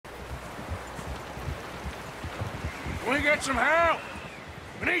We get some help!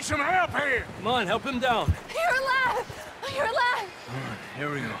 We need some help here! Come on, help him down. You're alive! You're alive! All right,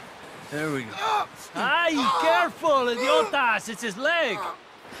 here we go. There we go. Ay, careful, idiotas! It's his leg! Oh,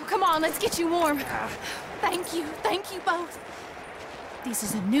 come on, let's get you warm. Thank you both. This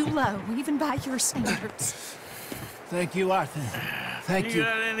is a new low, even by your standards. Thank you, Arthur. Thank you. You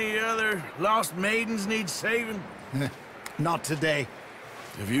got any other lost maidens need saving? Not today.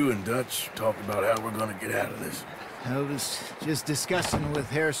 Have you and Dutch talked about how we're gonna get out of this? I was just discussing with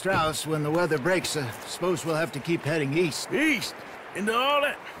Herr Strauss when the weather breaks. I suppose we'll have to keep heading east. East? Into all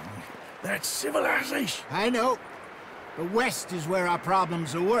that? That's civilization. I know. But west is where our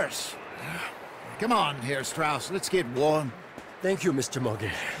problems are worse. Come on, Herr Strauss. Let's get warm. Thank you, Mr.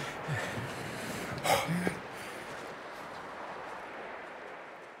 Morgan.